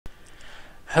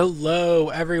Hello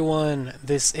everyone,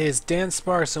 this is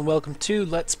Dansparce and welcome to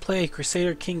Let's Play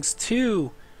Crusader Kings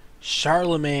 2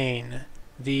 Charlemagne.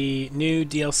 The new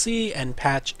DLC and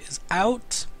patch is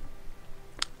out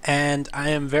and I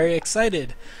am very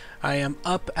excited. I am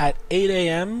up at 8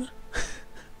 a.m.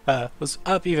 Was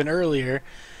up even earlier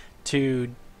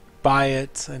to buy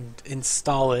it and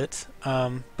install it,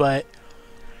 but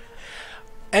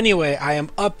anyway, I am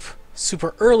up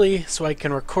super early so I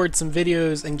can record some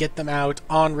videos and get them out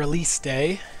on release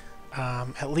day.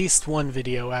 At least one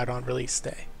video out on release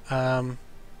day.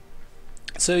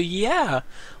 So yeah,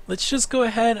 let's just go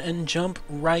ahead and jump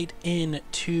right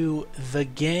into the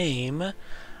game.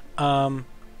 Now,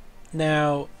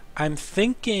 I'm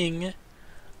thinking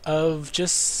of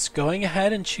just going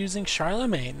ahead and choosing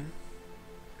Charlemagne.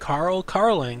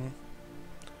 Carling.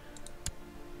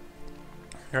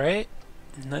 Right?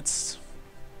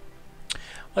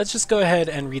 Let's just go ahead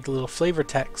and read the little flavor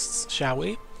texts, shall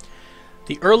we?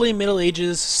 The early Middle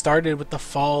Ages started with the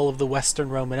fall of the Western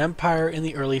Roman Empire in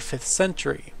the early 5th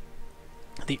century.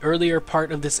 The earlier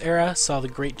part of this era saw the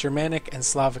great Germanic and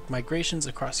Slavic migrations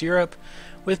across Europe,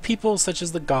 with peoples such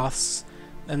as the Goths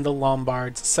and the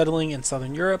Lombards settling in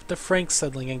southern Europe, the Franks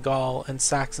settling in Gaul, and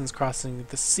Saxons crossing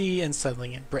the sea and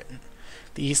settling in Britain.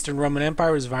 The Eastern Roman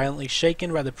Empire was violently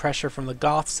shaken by the pressure from the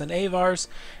Goths and Avars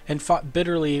and fought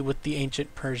bitterly with the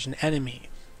ancient Persian enemy.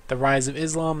 The rise of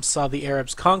Islam saw the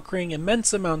Arabs conquering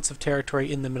immense amounts of territory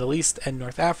in the Middle East and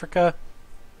North Africa,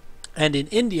 and in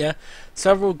India,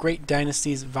 several great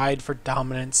dynasties vied for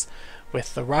dominance,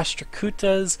 with the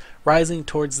Rashtrakutas rising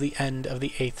towards the end of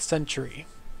the 8th century.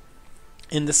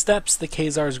 In the steppes, the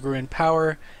Khazars grew in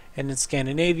power, and in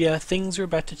Scandinavia, things were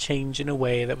about to change in a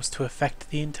way that was to affect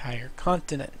the entire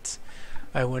continent.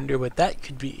 I wonder what that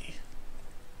could be.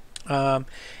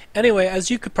 Anyway,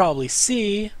 as you could probably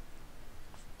see,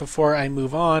 before I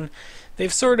move on,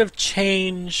 they've sort of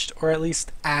changed, or at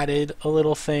least added a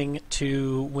little thing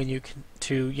to when you can,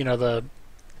 the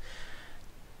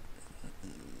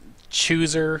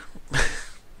chooser,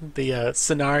 the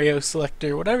scenario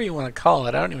selector, whatever you want to call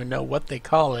it. I don't even know what they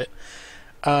call it.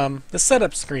 The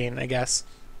setup screen, I guess.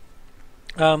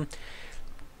 Now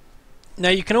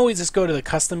you can always just go to the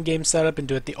custom game setup and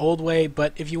do it the old way,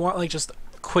 but if you want like just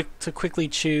quickly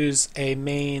choose a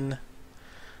main,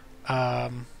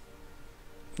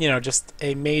 just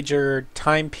a major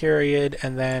time period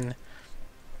and then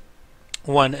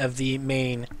one of the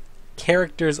main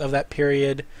characters of that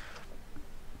period,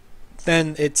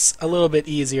 then it's a little bit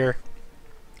easier.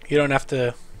 You don't have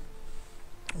to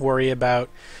worry about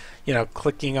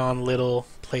clicking on little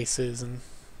places and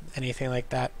anything like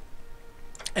that.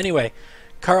 Anyway,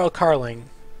 Carling.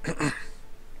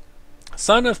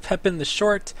 Son of Pepin the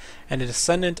Short and a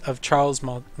descendant of Charles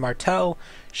Martel,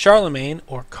 Charlemagne,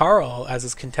 or Karl as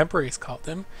his contemporaries called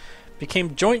him,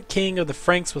 became joint king of the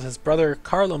Franks with his brother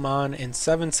Carloman in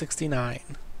 769.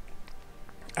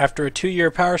 After a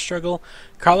 2-year power struggle,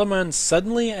 Carloman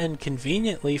suddenly and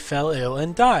conveniently fell ill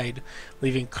and died,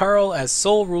 leaving Karl as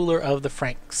sole ruler of the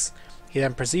Franks. He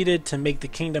then proceeded to make the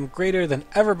kingdom greater than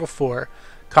ever before,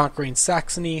 conquering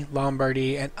Saxony,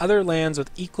 Lombardy, and other lands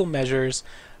with equal measures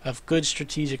of good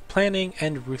strategic planning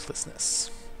and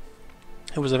ruthlessness.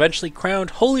 It was eventually crowned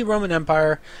Holy Roman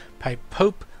Empire by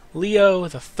Pope Leo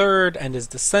III, and his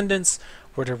descendants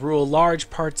were to rule large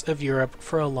parts of Europe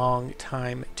for a long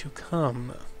time to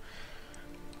come.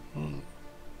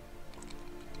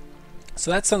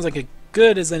 So that sounds like as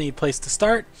good as any place to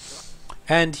start.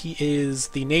 And he is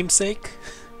the namesake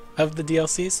of the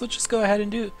DLC, so let's just go ahead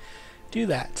and do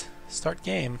that. Start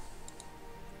game.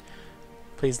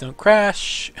 Please don't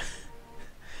crash.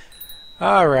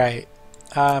 Alright.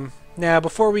 Now,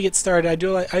 before we get started,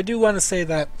 I do want to say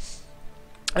that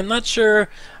I'm not sure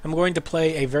I'm going to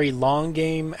play a very long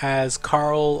game as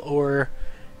Karl or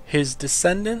his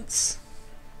descendants.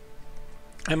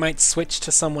 I might switch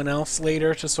to someone else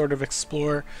later to sort of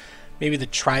explore maybe the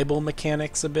tribal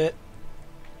mechanics a bit.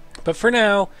 But for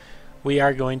now, we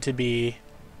are going to be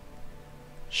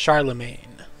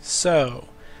Charlemagne. So,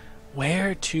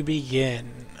 where to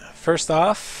begin? First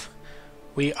off,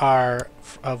 we are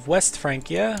of West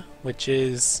Francia, which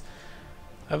is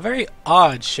a very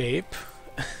odd shape.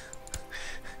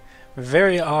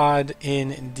 Very odd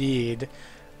indeed.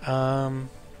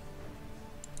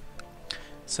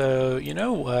 So, you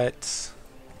know what?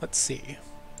 Let's see.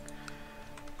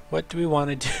 What do we want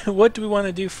to do? What do we want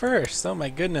to do first? Oh my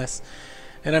goodness.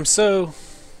 And I'm so...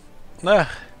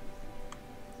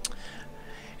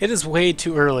 It is way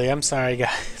too early. I'm sorry,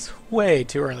 guys. Way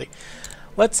too early.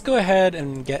 Let's go ahead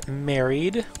and get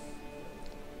married.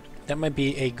 That might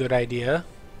be a good idea.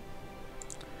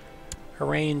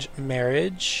 Arrange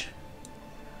marriage.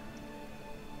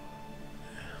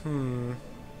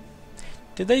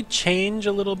 Did they change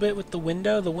a little bit with the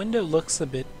window? The window looks a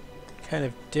bit kind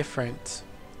of different.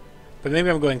 But maybe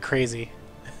I'm going crazy.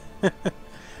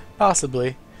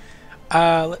 Possibly.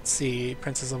 Let's see.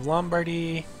 Princess of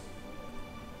Lombardy.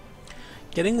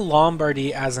 Getting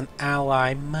Lombardy as an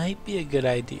ally might be a good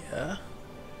idea.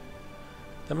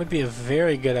 That might be a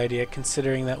very good idea,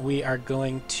 considering that we are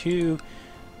going to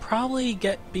probably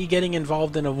be getting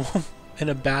involved in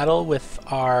a battle with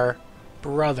our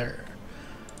brother.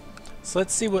 So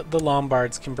let's see what the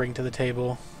Lombards can bring to the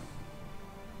table.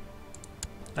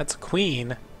 That's a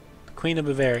queen. The Queen of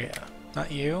Bavaria.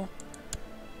 Not you.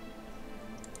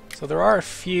 So there are a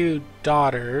few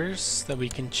daughters that we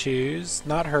can choose.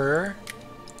 Not her.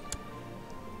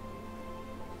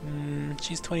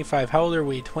 She's 25. How old are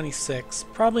we? 26.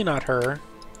 Probably not her.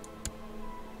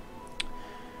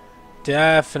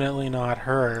 Definitely not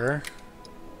her.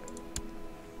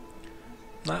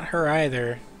 Not her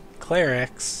either.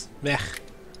 Clerics. Meh.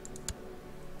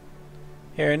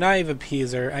 Here, Naive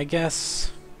Appeaser. I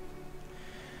guess...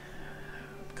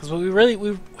 Because what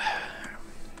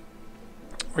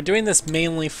we're doing this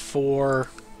mainly for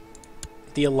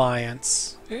the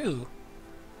Alliance. Ooh.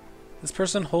 This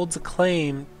person holds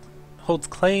claims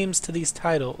to these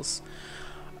titles.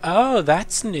 Oh,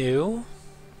 that's new.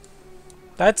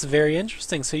 That's very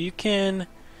interesting. So you can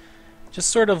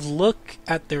just sort of look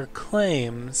at their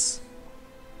claims.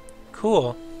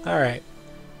 Cool. Alright.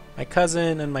 My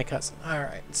cousin and my cousin.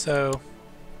 Alright, so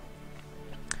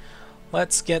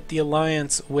let's get the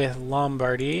alliance with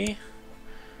Lombardy.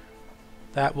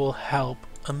 That will help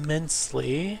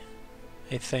immensely,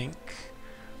 I think.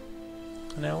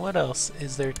 Now what else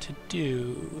is there to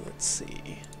do? Let's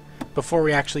see. Before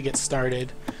we actually get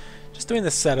started. Just doing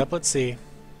the setup, let's see.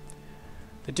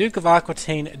 The Duke of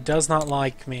Aquitaine does not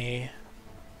like me.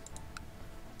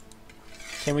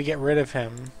 Can we get rid of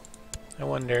him? I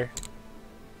wonder.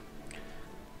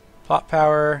 Plot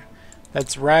power.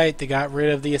 That's right, they got rid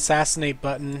of the assassinate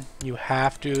button. You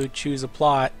have to choose a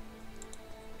plot.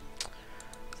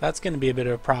 That's going to be a bit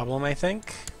of a problem, I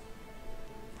think.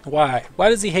 Why? Why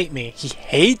does he hate me? He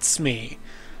hates me!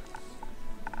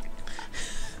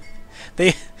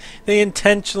 They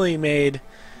intentionally made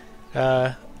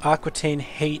Aquitaine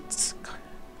hates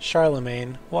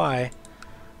Charlemagne. Why?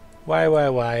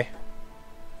 Why?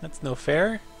 That's no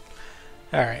fair.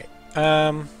 Alright.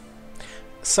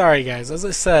 Sorry guys, as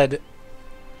I said,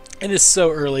 it is so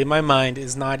early. My mind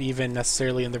is not even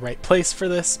necessarily in the right place for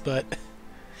this, but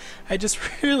I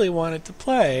just really wanted to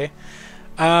play.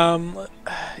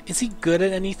 Is he good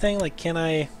at anything? Like, can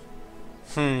I...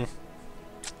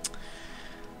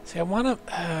 See, I wanna...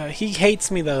 he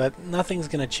hates me, though. That nothing's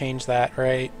gonna change that,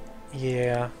 right?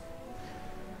 Yeah.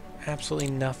 Absolutely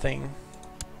nothing.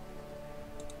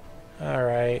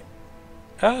 Alright.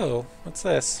 Oh, what's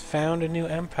this? Found a new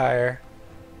empire.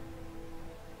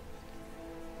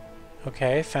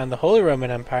 Okay, found the Holy Roman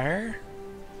Empire.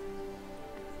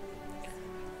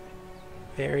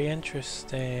 Very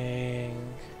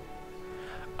interesting.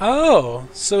 Oh,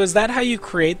 so is that how you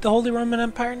create the Holy Roman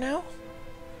Empire now?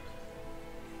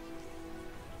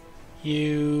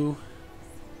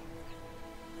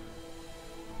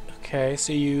 Okay,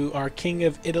 so you are King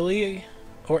of Italy,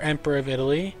 or Emperor of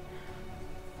Italy.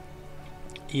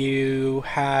 You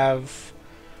have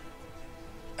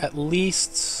at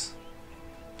least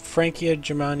Francia,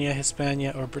 Germania,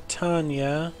 Hispania, or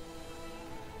Britannia.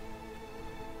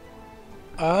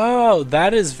 Oh,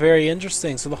 that is very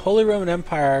interesting. So the Holy Roman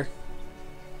Empire...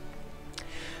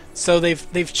 So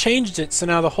they've changed it. So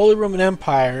now the Holy Roman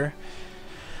Empire,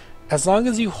 as long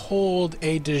as you hold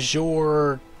a de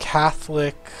jure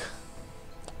Catholic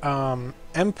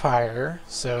empire,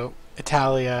 so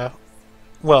Italia,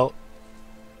 well,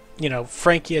 you know,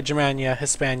 Francia, Germania,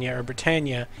 Hispania, or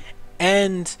Britannia,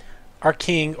 and are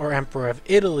king or emperor of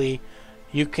Italy,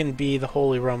 you can be the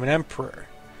Holy Roman Emperor.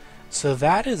 So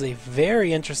that is a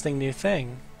very interesting new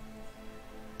thing.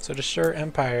 So de jure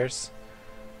empires.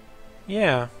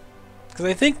 Yeah.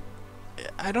 Because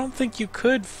I don't think you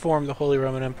could form the Holy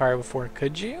Roman Empire before,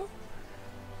 could you?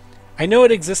 I know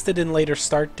it existed in later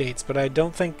start dates, but I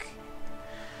don't think...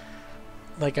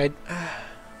 Like, I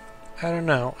don't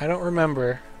know. I don't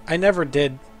remember. I never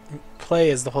did play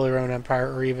as the Holy Roman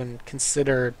Empire or even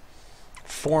consider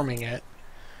forming it.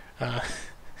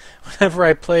 Whenever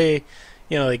I play,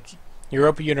 you know, like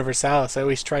Europa Universalis, I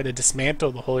always try to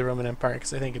dismantle the Holy Roman Empire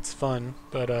because I think it's fun.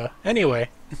 But anyway,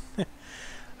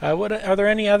 what are there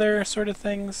any other sort of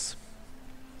things?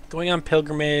 Going on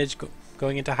pilgrimage,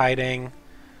 going into hiding,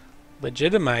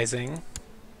 legitimizing.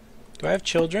 Do I have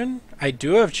children? I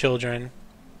do have children.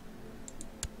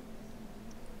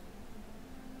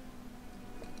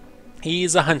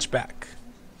 He's a hunchback.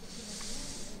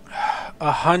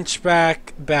 A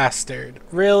hunchback bastard.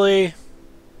 Really?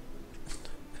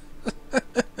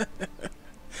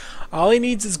 All he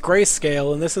needs is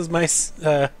grayscale, and this is my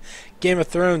Game of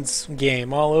Thrones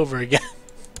game all over again.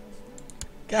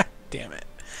 God damn it.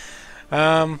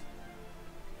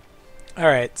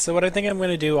 Alright, so what I think I'm going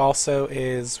to do also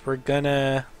is we're going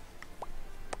to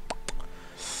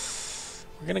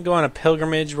go on a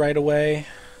pilgrimage right away.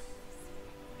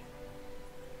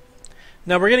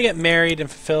 No, we're going to get married and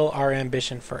fulfill our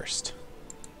ambition first.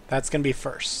 That's going to be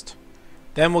first.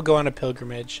 Then we'll go on a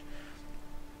pilgrimage.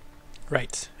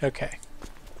 Right, okay.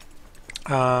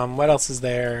 What else is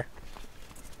there?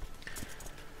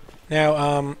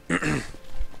 Now,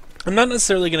 I'm not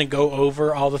necessarily going to go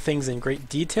over all the things in great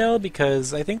detail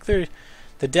because I think they're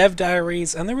the dev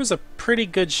diaries, and there was a pretty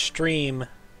good stream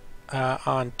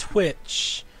on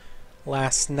Twitch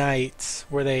last night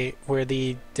where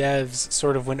the devs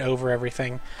sort of went over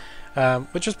everything,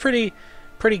 which was pretty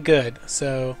good.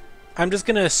 So I'm just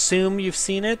going to assume you've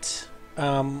seen it,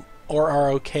 or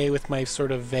are okay with my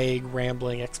sort of vague,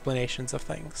 rambling explanations of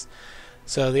things.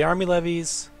 So the army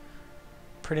levies,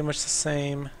 pretty much the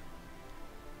same.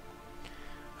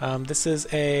 This is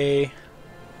a...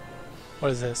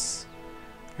 What is this?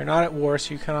 You're not at war,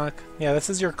 so you cannot... Yeah, this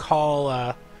is your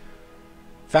call,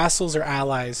 vassals or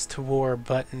allies to war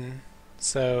button.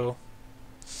 So,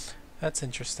 that's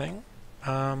interesting. Do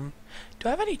I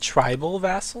have any tribal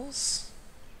vassals?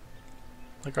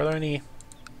 Like, are there any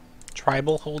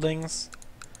tribal holdings?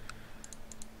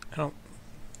 I'm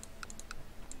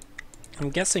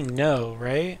guessing no,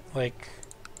 right? Like...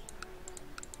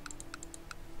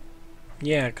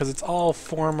 Yeah, because it's all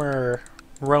former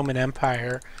Roman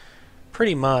Empire,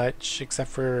 pretty much,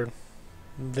 except for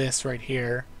this right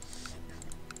here.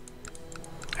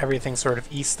 Everything sort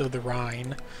of east of the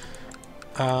Rhine.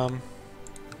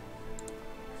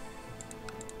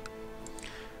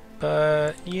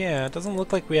 But yeah, it doesn't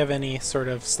look like we have any sort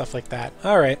of stuff like that.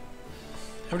 Alright.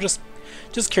 I'm just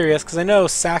curious, because I know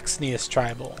Saxony is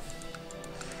tribal.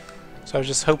 So I was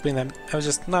just hoping that...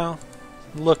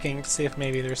 looking to see if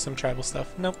maybe there's some tribal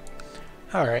stuff. Nope.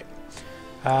 Alright.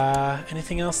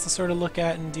 Anything else to sort of look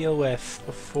at and deal with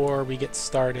before we get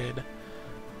started?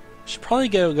 Should probably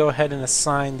go ahead and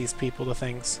assign these people to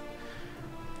things.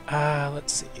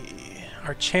 Let's see.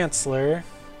 Our Chancellor.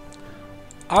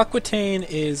 Aquitaine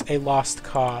is a lost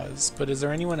cause, but is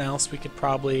there anyone else we could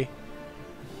probably...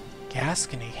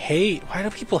 Gascony. Hate. Why do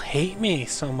people hate me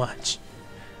so much?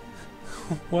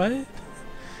 What?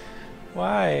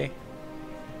 Why?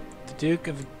 The Duke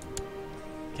of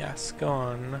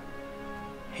Gascon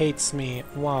hates me.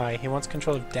 Why? He wants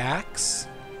control of Dax?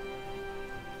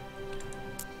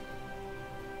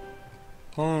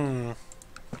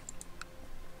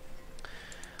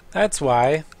 That's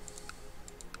why.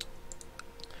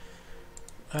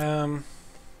 Am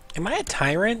I a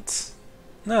tyrant?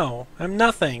 No, I'm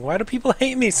nothing. Why do people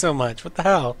hate me so much? What the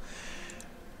hell?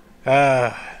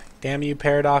 Damn you,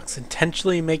 Paradox,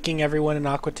 intentionally making everyone in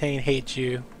Aquitaine hate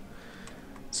you.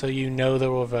 So you know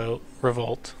the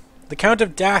revolt. The Count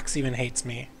of Dax even hates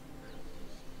me.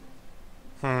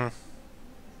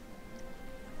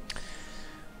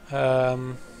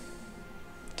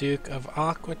 Duke of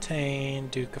Aquitaine,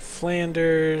 Duke of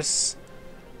Flanders,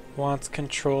 wants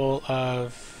control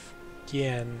of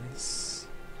Gens.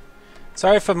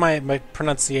 Sorry if my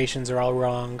pronunciations are all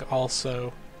wrong,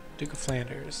 also. Duke of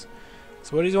Flanders.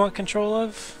 So what does he want control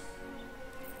of?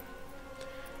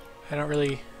 I don't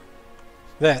really...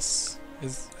 This.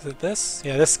 Is it this?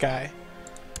 Yeah, this guy.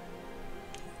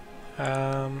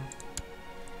 I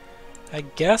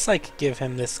guess I could give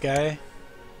him this guy.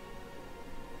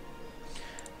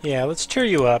 Yeah, let's cheer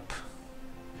you up.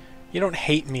 You don't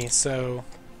hate me, so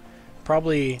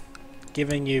probably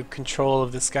giving you control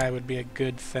of this guy would be a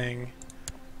good thing.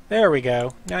 There we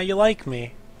go. Now you like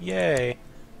me. Yay.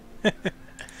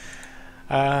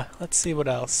 Let's see what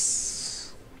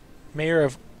else. Mayor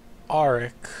of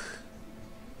Auric.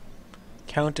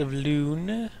 Count of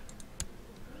Lune.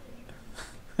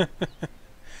 Count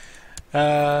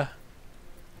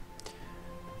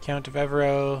of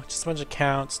Evero. Just a bunch of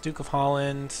counts. Duke of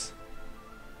Holland.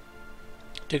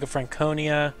 Duke of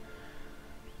Franconia.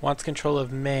 Wants control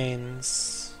of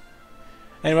Mainz.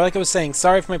 And like I was saying,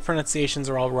 sorry if my pronunciations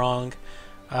are all wrong.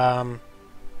 A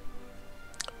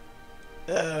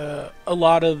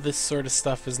lot of this sort of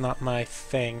stuff is not my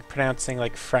thing. Pronouncing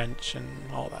like French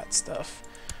and all that stuff.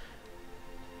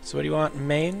 So what do you want?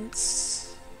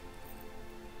 Mainz?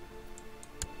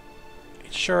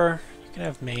 Sure. You can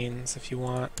have mains if you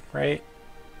want, right?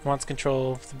 Wants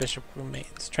control of the bishop of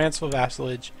mains. Transfer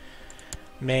vassalage,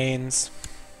 mains.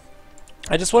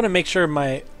 I just want to make sure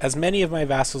as many of my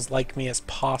vassals like me as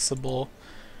possible.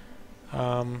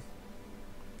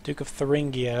 Duke of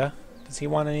Thuringia. Does he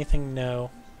want anything?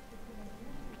 No.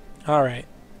 Alright.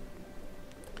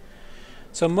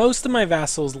 So most of my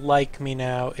vassals like me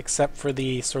now, except for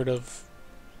the sort of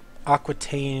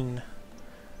Aquitaine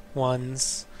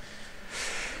ones.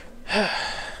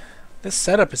 This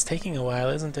setup is taking a while,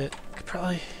 isn't it?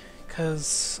 Probably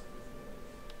because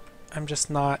I'm just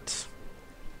not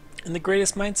in the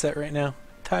greatest mindset right now.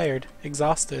 Tired,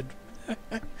 exhausted.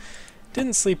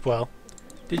 Didn't sleep well.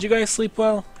 Did you guys sleep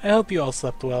well? I hope you all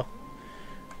slept well.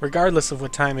 Regardless of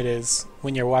what time it is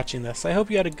when you're watching this, I hope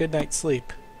you had a good night's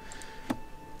sleep.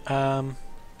 Alright,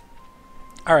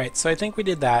 so I think we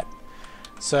did that.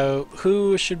 So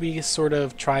who should we sort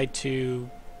of try to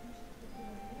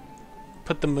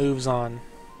put the moves on?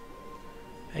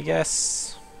 I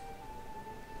guess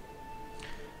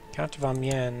Count of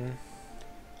Amiens,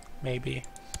 maybe.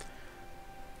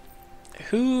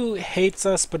 Who hates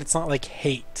us, but it's not like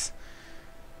hate?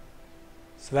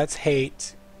 So that's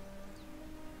hate.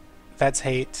 That's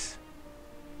hate.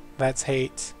 That's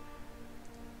hate.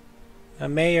 A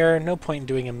mayor. No point in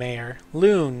doing a mayor.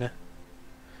 Loon.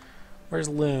 Where's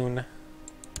Loon?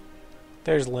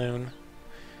 There's Loon.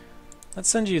 Let's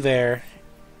send you there.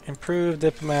 Improve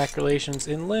diplomatic relations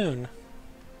in Loon.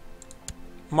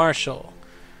 Marshal.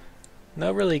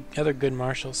 No really other good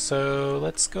marshals, so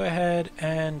let's go ahead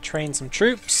and train some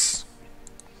troops.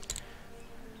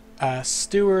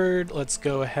 Steward, let's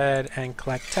go ahead and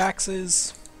collect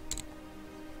taxes.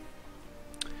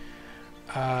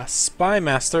 Spy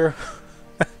master.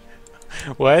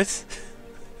 What?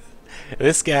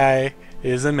 This guy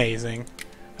is amazing.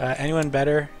 Anyone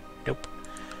better? Nope.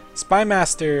 Spy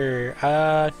master.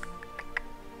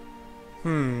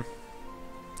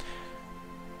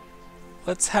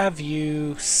 Let's have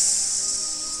you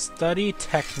study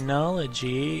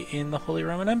technology in the Holy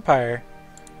Roman Empire.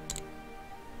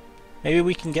 Maybe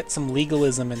we can get some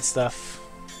legalism and stuff.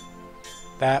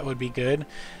 That would be good.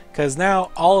 Because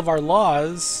now all of our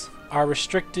laws are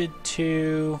restricted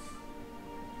to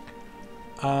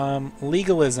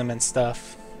legalism and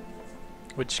stuff.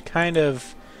 Which kind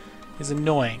of is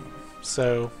annoying.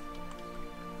 So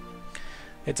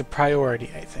it's a priority,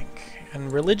 I think.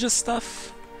 And religious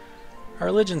stuff? Our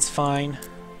religion's fine.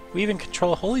 We even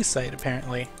control a holy site,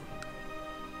 apparently.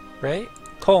 Right?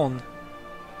 Colne.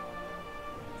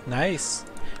 Nice.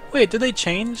 Wait, did they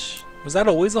change? Was that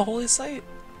always a holy site?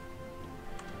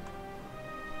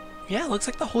 Yeah, it looks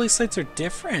like the holy sites are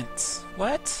different.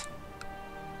 What?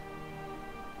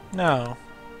 No.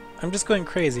 I'm just going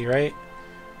crazy, right?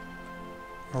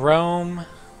 Rome.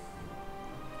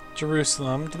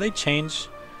 Jerusalem. Did they change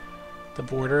the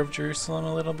border of Jerusalem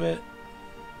a little bit?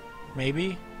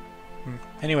 Maybe?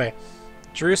 Anyway.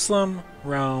 Jerusalem,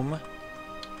 Rome.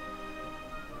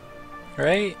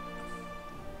 Right?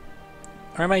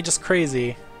 Or am I just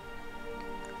crazy?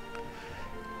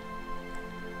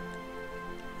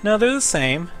 No, they're the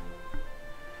same.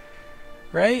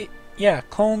 Right? Yeah,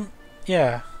 Colne.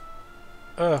 Yeah.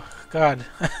 Oh, God.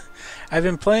 I've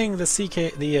been playing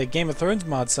the Game of Thrones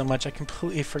mod so much I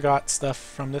completely forgot stuff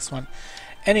from this one.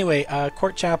 Anyway,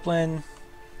 Court Chaplain.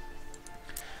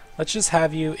 Let's just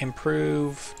have you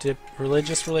improve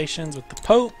religious relations with the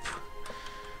Pope.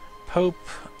 Pope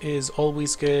is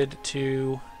always good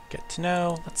to get to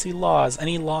know. Let's see laws.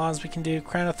 Any laws we can do?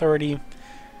 Crown authority.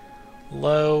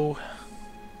 Low.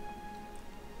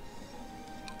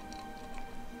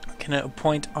 Can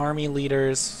appoint army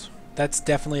leaders. That's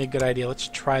definitely a good idea. Let's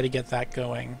try to get that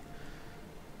going.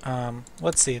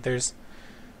 Let's see. There's...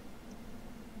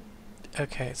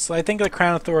 Okay, so I think the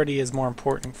Crown Authority is more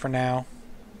important for now.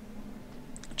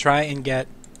 Try and get...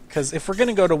 Because if we're going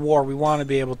to go to war, we want to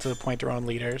be able to appoint our own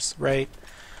leaders, right?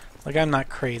 Like, I'm not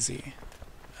crazy.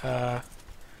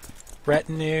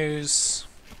 Retinues.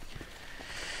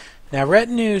 Now,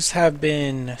 retinues have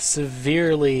been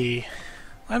severely...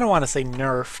 I don't want to say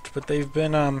nerfed, but they've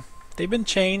been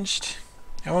changed.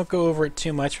 I won't go over it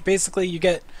too much. But basically, you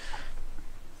get...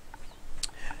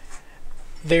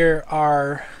 They're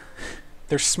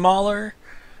smaller,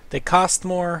 they cost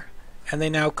more, and they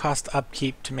now cost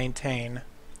upkeep to maintain.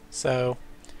 So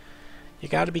you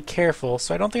got to be careful.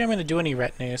 So I don't think I'm going to do any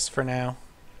retinues for now.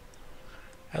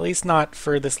 At least not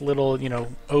for this little, you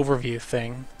know, overview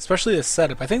thing. Especially this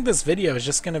setup. I think this video is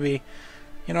just going to be,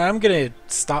 you know, I'm going to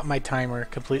stop my timer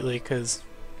completely because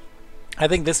I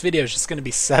think this video is just going to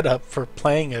be set up for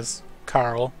playing as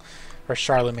Karl or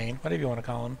Charlemagne, whatever you want to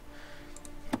call him.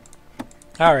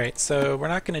 Alright, so we're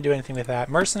not going to do anything with that.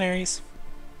 Mercenaries.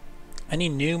 Any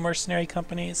new mercenary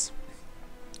companies?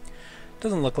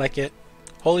 Doesn't look like it.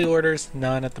 Holy orders,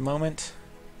 none at the moment.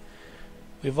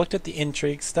 We've looked at the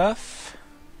intrigue stuff.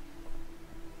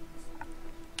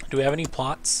 Do we have any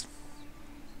plots?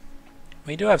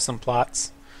 We do have some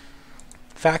plots.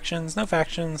 Factions, no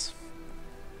factions.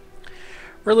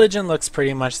 Religion looks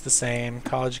pretty much the same.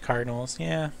 College Cardinals,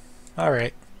 yeah.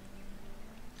 Alright.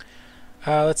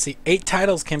 Let's see. 8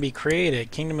 titles can be created.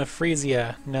 Kingdom of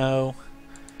Frisia, no.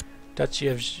 Duchy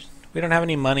of... We don't have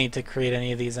any money to create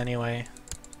any of these anyway.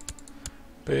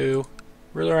 Boo.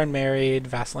 Ruler unmarried.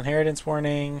 Vassal inheritance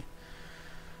warning.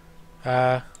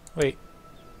 Wait.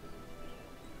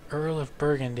 Earl of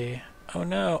Burgundy. Oh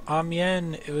no,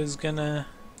 Amiens, it was gonna...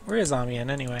 Where is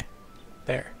Amiens anyway?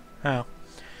 There. Oh.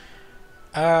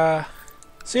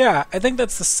 So yeah, I think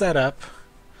that's the setup.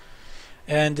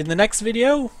 And in the next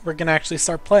video, we're gonna actually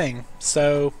start playing.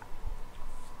 So,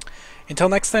 until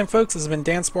next time folks, this has been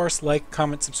Dansparce. Like,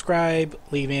 comment, subscribe.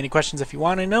 Leave me any questions if you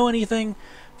want to know anything.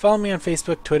 Follow me on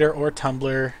Facebook, Twitter, or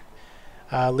Tumblr.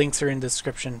 Links are in the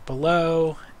description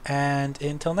below. And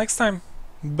until next time,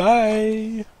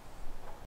 bye!